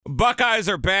Buckeyes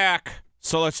are back,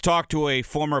 so let's talk to a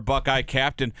former Buckeye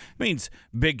captain. It means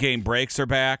big game breaks are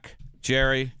back,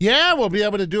 Jerry. Yeah, we'll be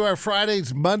able to do our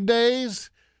Fridays,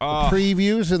 Mondays, the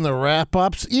previews and the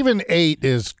wrap-ups. Even 8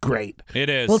 is great. It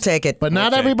is. We'll take it. But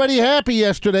not everybody happy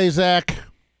yesterday, Zach.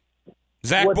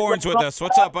 Zach Bourne's with us.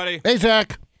 What's up, buddy? Hey,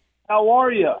 Zach. How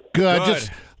are you? Good.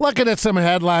 Just looking at some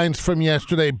headlines from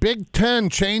yesterday. Big Ten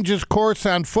changes course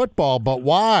on football, but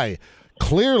why?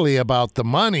 Clearly about the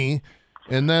money.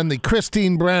 And then the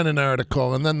Christine Brennan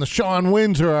article, and then the Sean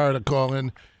Windsor article,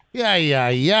 and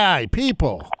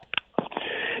people.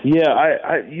 Yeah,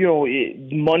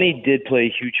 money did play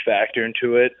a huge factor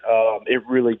into it. It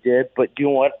really did. But you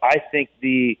know what? I think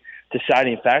the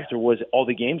deciding factor was all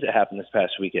the games that happened this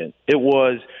past weekend. It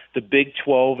was the Big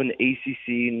 12 and the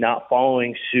ACC not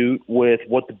following suit with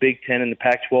what the Big 10 and the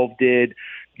Pac-12 did,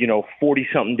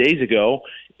 40-something days ago.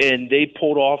 And they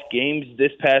pulled off games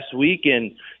this past week,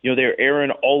 and they're airing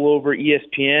all over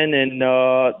ESPN, and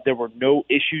there were no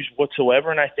issues whatsoever.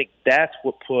 And I think that's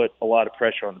what put a lot of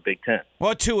pressure on the Big Ten.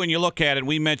 Well, too, when you look at it,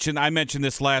 I mentioned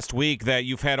this last week that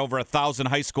you've had over 1,000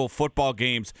 high school football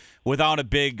games without a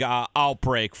big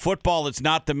outbreak. Football is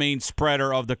not the main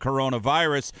spreader of the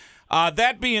coronavirus.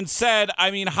 That being said,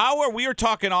 we were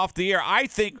talking off the air. I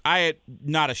think I had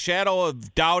not a shadow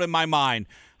of doubt in my mind.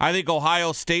 I think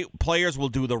Ohio State players will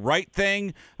do the right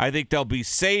thing. I think they'll be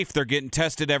safe. They're getting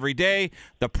tested every day.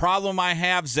 The problem I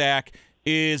have, Zach,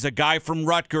 is a guy from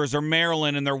Rutgers or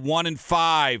Maryland, and they're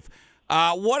 1-5.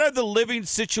 What are the living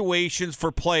situations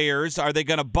for players? Are they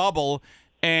going to bubble?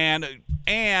 And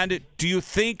do you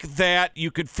think that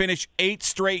you could finish 8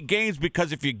 straight games?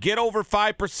 Because if you get over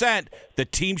 5%, the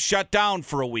team shut down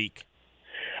for a week.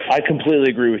 I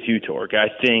completely agree with you, Torque. I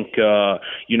think,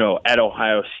 at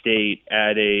Ohio State,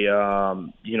 at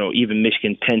even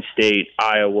Michigan, Penn State,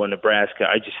 Iowa, Nebraska,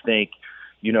 I just think,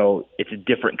 it's a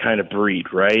different kind of breed,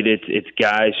 right? It's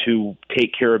guys who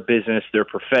take care of business. They're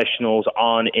professionals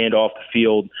on and off the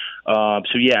field. I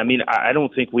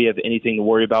don't think we have anything to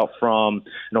worry about from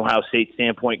an Ohio State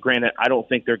standpoint. Granted, I don't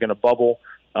think they're going to bubble.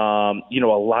 A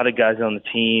lot of guys on the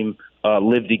team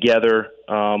live together.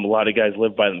 A lot of guys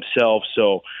live by themselves.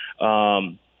 So,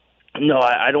 no,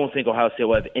 I don't think Ohio State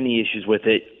will have any issues with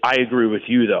it. I agree with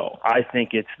you, though. I think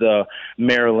it's the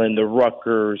Maryland, the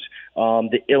Rutgers,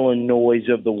 the Illinois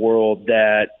of the world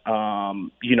that,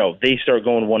 they start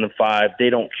going 1-5. They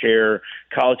don't care.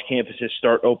 College campuses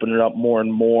start opening up more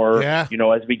and more. Yeah.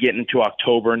 As we get into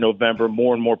October and November,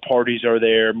 more and more parties are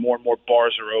there. More and more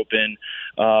bars are open.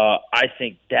 I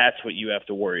think that's what you have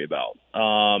to worry about.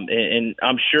 And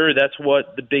I'm sure that's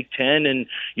what the Big Ten and,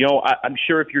 I'm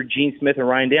sure if you're Gene Smith and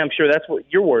Ryan Day, I'm sure that's what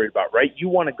you're worried about, right? You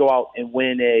want to go out and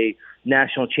win a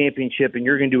national championship, and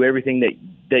you're going to do everything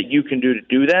that you can do to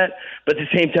do that. But at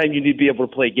the same time, you need to be able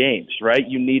to play games, right?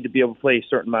 You need to be able to play a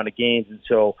certain amount of games. And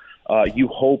so you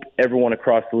hope everyone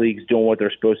across the league is doing what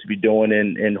they're supposed to be doing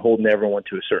and holding everyone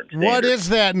to a certain standard. What is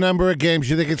that number of games?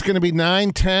 You think it's going to be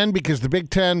 9, 10? Because the Big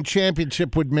Ten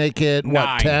championship would make it,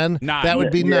 10? 9. That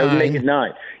would be 9. It would make it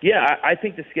 9. Yeah, I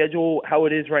think the schedule, how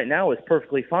it is right now, is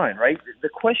perfectly fine, right? The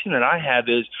question that I have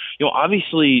is,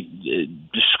 obviously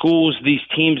the schools, these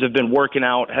teams have been working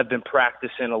out, have been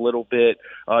practicing a little bit.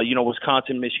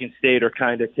 Wisconsin, Michigan State are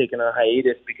kind of taking a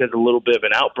hiatus because of a little bit of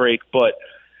an outbreak. But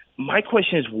my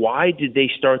question is, why did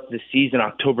they start the season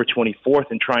October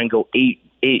 24th and try and go 8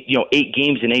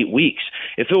 games in 8 weeks?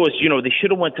 If it was, they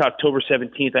should have went to October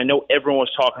 17th. I know everyone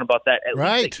was talking about that. At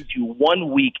right. least that gives you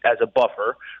 1 week as a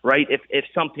buffer, right? If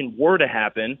something were to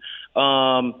happen,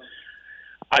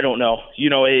 I don't know.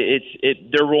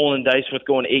 They're rolling dice with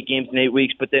going 8 games in 8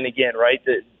 weeks, but then again, right?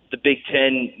 The Big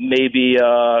Ten, maybe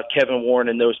Kevin Warren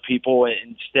and those people,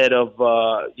 instead of,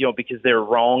 because they're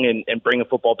wrong and bringing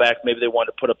football back, maybe they want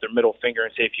to put up their middle finger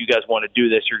and say, if you guys want to do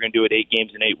this, you're going to do it 8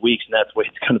 games in 8 weeks, and that's the way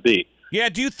it's going to be. Yeah,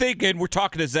 do you think, and we're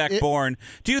talking to Zach Bourne,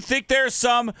 do you think there's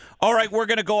some, all right, we're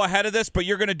going to go ahead of this, but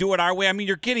you're going to do it our way? I mean,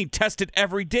 you're getting tested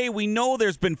every day. We know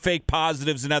there's been fake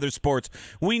positives in other sports.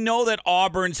 We know that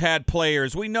Auburn's had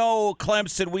players. We know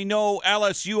Clemson. We know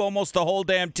LSU, almost the whole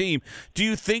damn team. Do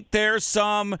you think there's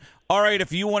some, all right,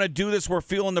 if you want to do this, we're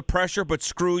feeling the pressure, but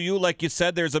screw you, like you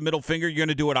said, there's a middle finger, you're going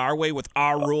to do it our way with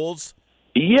our rules?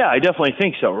 Yeah, I definitely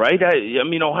think so, right?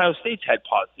 Ohio State's had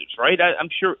positives, right? I'm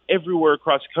sure everywhere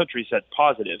across the country's had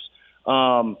positives.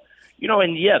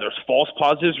 There's false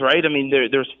positives, right? I mean,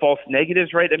 there's false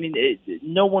negatives, right? I mean,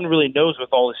 no one really knows with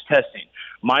all this testing.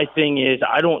 My thing is,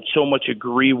 I don't so much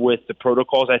agree with the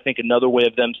protocols. I think another way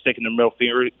of them sticking their middle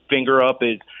finger up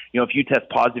is, if you test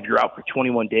positive, you're out for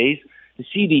 21 days. The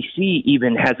CDC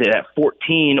even has it at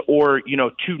 14 or,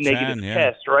 2 negative 10, yeah.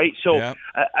 tests, right? So Yep.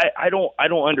 I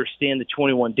don't understand the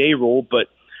 21-day rule, but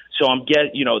so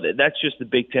that's just the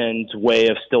Big Ten's way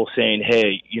of still saying,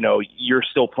 hey, you're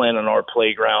still playing on our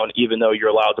playground, even though you're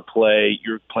allowed to play,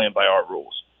 you're playing by our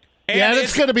rules. And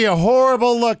it's going to be a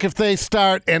horrible look if they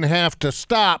start and have to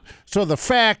stop. So the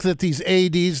fact that these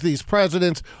ADs, these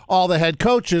presidents, all the head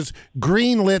coaches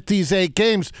greenlit these 8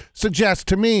 games suggests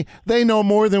to me they know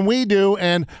more than we do.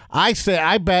 And I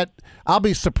bet I'll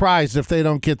be surprised if they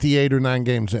don't get the 8 or 9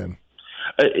 games in.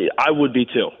 I would be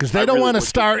too. Because they don't want to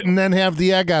start and then have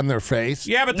the egg on their face.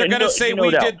 Yeah, but they're going to say no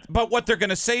we doubt. did. But what they're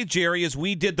going to say, Jerry, is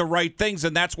we did the right things,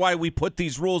 and that's why we put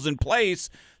these rules in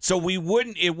place so it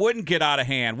wouldn't get out of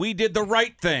hand. We did the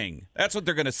right thing. That's what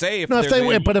they're going to say. But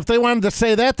if they wanted to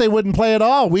say that, they wouldn't play at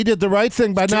all. We did the right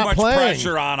thing by not playing. Too much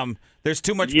pressure on them. There's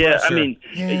too much Yeah, pressure. I mean,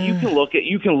 you can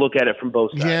look at it from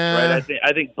both sides, Yeah. right?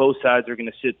 I think both sides are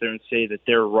going to sit there and say that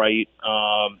they're right,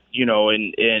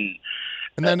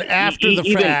 And then after the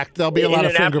even- fact, there'll be a lot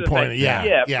of and then finger after the fact, pointing.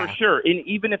 Yeah, for sure. And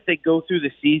even if they go through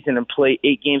the season and play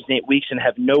 8 games in 8 weeks and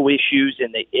have no issues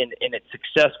and it's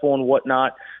successful and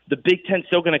whatnot, the Big Ten's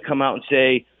still going to come out and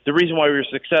say the reason why we were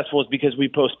successful is because we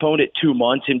postponed it 2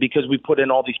 months and because we put in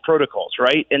all these protocols,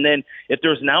 right? And then if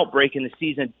there's an outbreak and the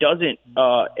season doesn't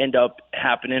end up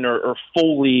happening or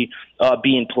fully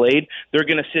being played, they're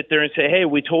going to sit there and say, hey,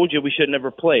 we told you we should have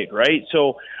never played, right?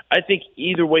 So I think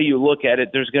either way you look at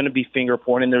it, there's going to be finger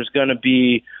pointing. There's going to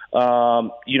be,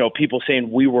 people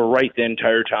saying we were right the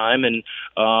entire time, and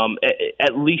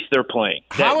at least they're playing.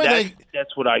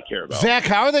 That's what I care about. Zach,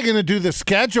 how are they going to do the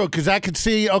schedule? Because I could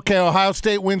see, Ohio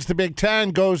State wins the Big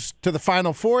Ten, goes to the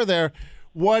Final Four there.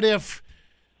 What if,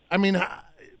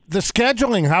 the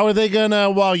scheduling, how are they going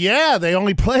to, they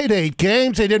only played 8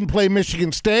 games. They didn't play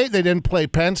Michigan State. They didn't play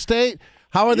Penn State.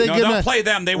 How are they going to don't play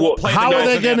them? They won't play. How the are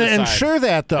they going to ensure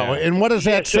that, though? Yeah. And what does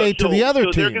that say to the other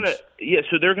teams?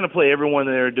 So they're going to play everyone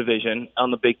in their division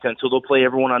on the Big Ten. So they'll play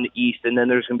everyone on the East, and then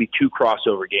there's going to be 2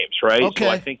 crossover games, right? Okay.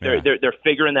 So I think they're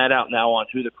figuring that out now on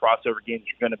who the crossover games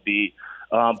are going to be.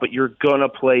 But you're going to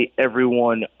play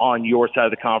everyone on your side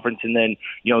of the conference, and then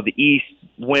the East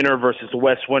winner versus the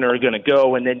West winner are going to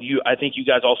go, and then I think you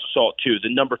guys also saw it too.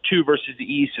 The number 2 versus the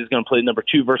East is going to play number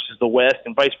 2 versus the West,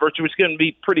 and vice versa. It's going to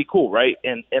be pretty cool, right?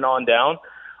 And on down.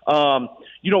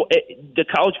 The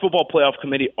College Football Playoff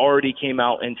Committee already came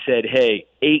out and said, hey,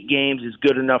 8 games is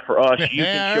good enough for us. You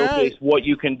can showcase what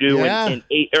you can do in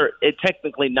 8 or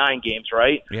technically 9 games,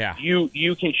 right? Yeah.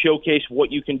 You can showcase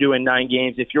what you can do in 9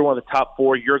 games. If you're one of the top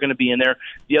 4, you're going to be in there.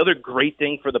 The other great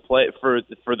thing for the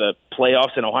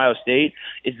playoffs in Ohio State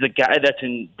is the guy that's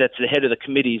the head of the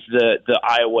committee is the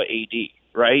Iowa AD,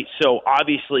 right? So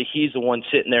obviously he's the one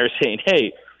sitting there saying,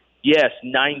 hey, yes,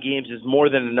 9 games is more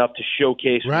than enough to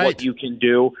showcase what you can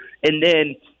do. And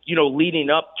then,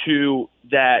 leading up to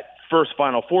that first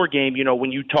Final Four game,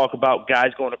 when you talk about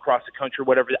guys going across the country or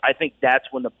whatever, I think that's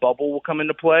when the bubble will come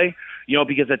into play,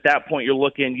 because at that point you're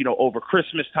looking, over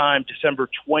Christmas time, December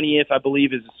 20th, I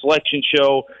believe, is the selection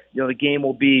show. The game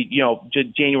will be,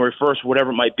 January 1st,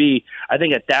 whatever it might be. I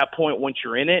think at that point, once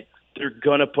you're in it, they're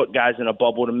going to put guys in a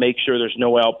bubble to make sure there's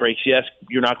no outbreaks. Yes,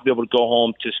 you're not going to be able to go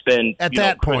home to spend at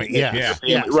that point. Yes,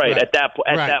 right. At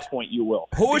that point, you will.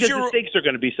 Because the stakes are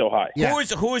going to be so high. Yeah.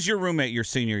 Who was your roommate your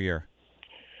senior year?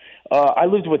 I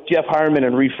lived with Jeff Hireman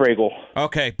and Reed Fragel.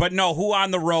 Okay, but no, who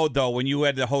on the road though? When you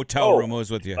had the hotel room, who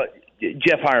was with you?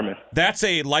 Jeff Hireman. That's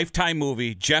a Lifetime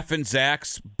movie. Jeff and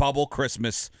Zach's Bubble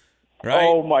Christmas. Right?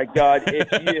 Oh, my God.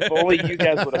 If only you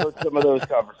guys would have heard some of those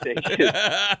conversations.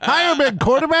 Hireman,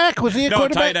 quarterback? Was he a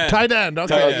quarterback? Tight end.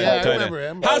 Okay, Tight I remember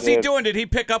him. How's he doing? Did he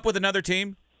pick up with another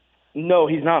team? No,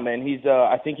 he's not, man.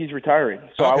 I think he's retiring.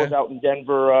 So I was out in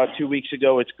Denver 2 weeks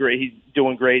ago. It's great. He's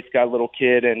doing great. He's got a little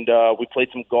kid, and we played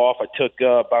some golf. I took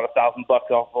about $1,000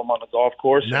 off of him on the golf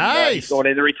course. Nice. And, he's going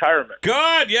into retirement.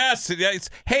 Good. Yes.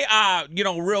 Hey,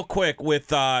 real quick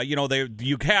with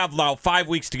you have now 5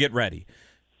 weeks to get ready.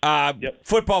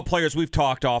 Football players, we've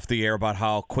talked off the air about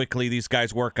how quickly these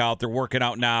guys work out. They're working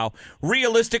out now.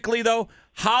 Realistically, though,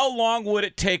 how long would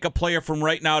it take a player from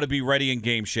right now to be ready in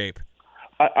game shape?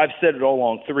 I've said it all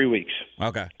along, 3 weeks.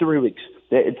 Okay. 3 weeks.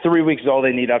 3 weeks is all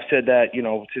they need. I've said that,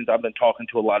 since I've been talking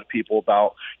to a lot of people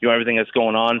about, everything that's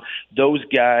going on. Those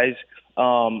guys,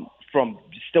 from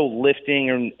still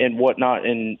lifting and whatnot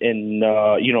and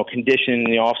conditioning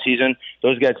in the off season,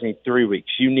 those guys need 3 weeks.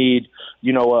 You need,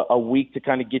 a week to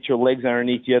kind of get your legs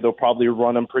underneath you. They'll probably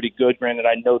run them pretty good. Granted,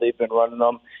 I know they've been running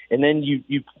them. And then you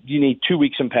need 2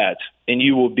 weeks in pads, and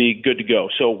you will be good to go.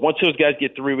 So once those guys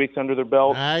get 3 weeks under their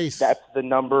belt, nice. That's the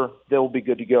number. They'll be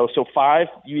good to go. So 5,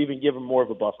 you even give them more of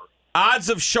a buffer. Odds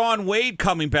of Shaun Wade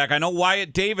coming back. I know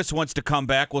Wyatt Davis wants to come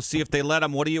back. We'll see if they let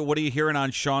him. What are you hearing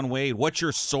on Shaun Wade? What's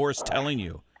your source telling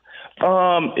you? Do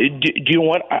you know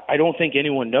what? I don't think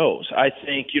anyone knows. I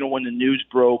think, when the news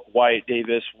broke, Wyatt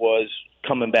Davis was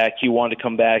coming back. He wanted to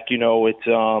come back. He's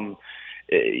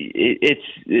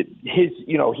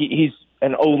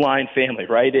an O-line family,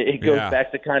 right? It goes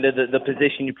back to kind of the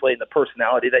position you play and the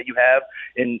personality that you have.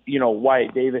 And,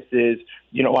 Wyatt Davis is,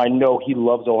 I know he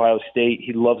loves Ohio State.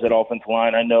 He loves that offensive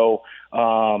line. I know,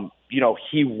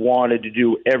 he wanted to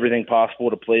do everything possible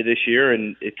to play this year,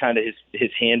 and it kind of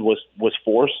his hand was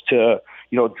forced to,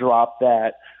 drop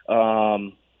that, drop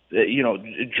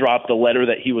the letter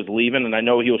that he was leaving. And I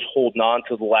know he was holding on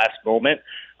to the last moment.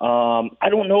 I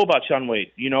don't know about Shaun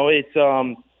Wade.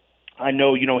 I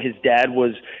know, his dad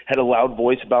had a loud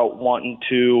voice about wanting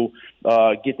to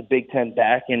get the Big Ten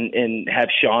back and have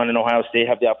Shaun and Ohio State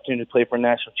have the opportunity to play for a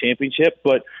national championship.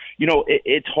 But,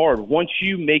 it's hard. Once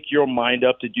you make your mind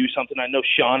up to do something, I know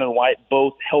Shaun and Wyatt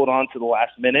both held on to the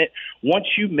last minute. Once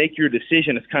you make your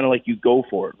decision, it's kind of like you go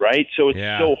for it, right? So it's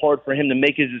so hard for him to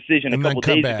make his decision a couple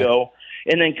days ago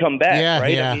and then come back,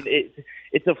 right? Yeah. I mean,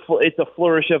 it's a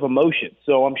flourish of emotion.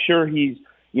 So I'm sure he's,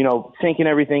 thinking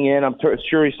everything in. I'm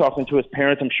sure he's talking to his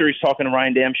parents. I'm sure he's talking to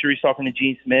Ryan Day. I'm sure he's talking to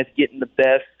Gene Smith, getting the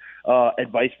best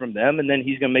advice from them, and then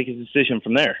he's going to make his decision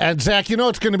from there. And, Zach,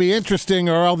 it's going to be interesting,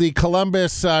 are all the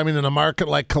Columbus, in a market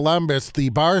like Columbus, the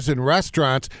bars and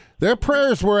restaurants, their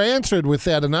prayers were answered with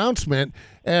that announcement,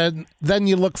 and then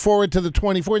you look forward to the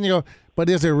 24th, and you go, but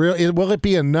is it real? Will it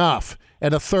be enough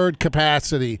at a third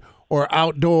capacity? Or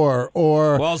outdoor,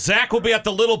 or... Well, Zach will be at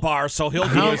the little bar, so he'll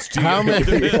do this too. How many?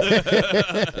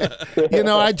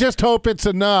 I just hope it's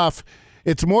enough.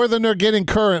 It's more than they're getting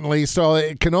currently, so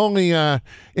it can only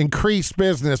increase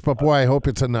business, but boy, I hope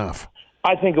it's enough.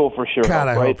 I think it will for sure. God,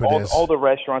 I right? hope it is. All the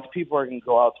restaurants, people are going to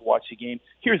go out to watch the game.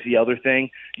 Here's the other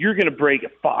thing. You're going to break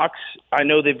Fox. I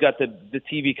know they've got the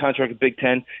TV contract with Big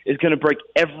Ten. Is going to break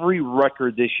every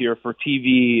record this year for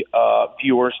TV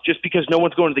viewers just because no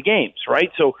one's going to the games,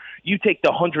 right? So you take the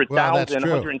 100,000,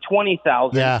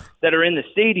 120,000 that are in the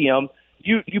stadium,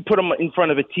 you put them in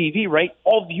front of a TV, right?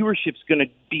 All viewership's going to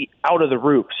be out of the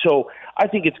roof. So I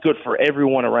think it's good for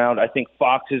everyone around. I think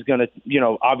Fox is going to,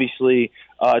 obviously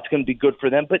it's going to be good for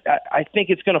them. But I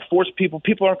think it's going to force people.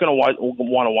 People aren't going to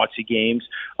want to watch the games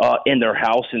in their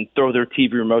house and throw their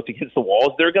TV remotes against the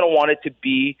walls. They're going to want it to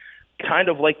be kind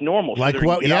of like normal. So like they're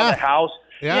what? Get out of the house.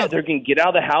 Yeah, they're going to get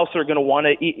out of the house. They're going to want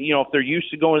to eat. If they're used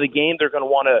to going to the game, they're going to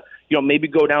want to, maybe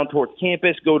go down towards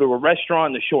campus, go to a restaurant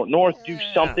in the short north, do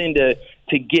something to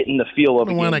get in the feel of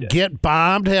it. They want to get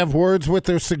bombed, have words with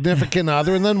their significant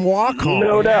other, and then walk home.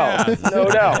 No doubt. No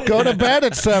doubt. Go to bed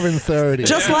at 7:30.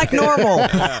 Just like normal. All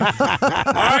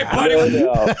right, buddy.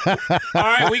 All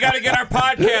right, we got to get our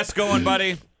podcast going,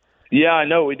 buddy. Yeah, I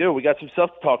know we do. We got some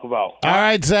stuff to talk about. All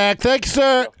right, Zach. Thanks,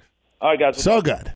 sir. All right, guys. So good.